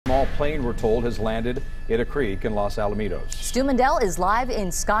small plane, we're told, has landed in a creek in Los Alamitos. Stu Mandel is live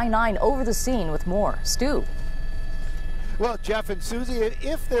in Sky 9 over the scene with more. Stu. Well, Jeff and Susie,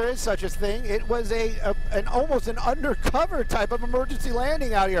 if there is such a thing, it was almost an undercover type of emergency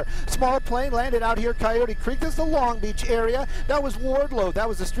landing out here. Small plane landed out here, Coyote Creek. This is the Long Beach area. That was Wardlow. That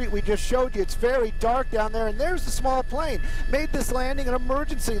was the street we just showed you. It's very dark down there, and there's the small plane. Made this landing an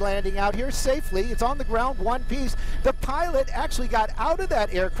emergency landing out here safely. It's on the ground, one piece. The pilot actually got out of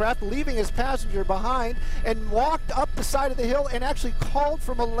that aircraft, leaving his passenger behind, and walked up the side of the hill and actually called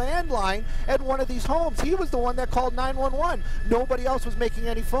from a landline at one of these homes. He was the one that called 911. Nobody else was making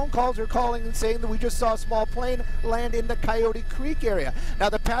any phone calls or calling and saying that we just saw a small plane land in the Coyote Creek area. Now,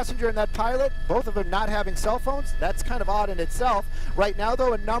 the passenger and that pilot, both of them not having cell phones, that's kind of odd in itself. Right now,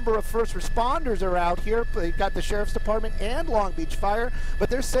 though, a number of first responders are out here. They've got the Sheriff's Department and Long Beach Fire, but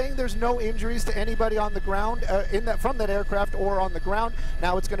they're saying there's no injuries to anybody on the ground from that aircraft or on the ground.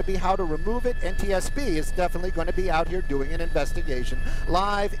 Now it's going to be how to remove it. NTSB is definitely going to be out here doing an investigation.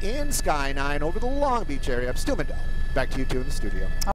 Live in Sky 9 over the Long Beach area. I'm Stu Mandel. Back to you two in the studio.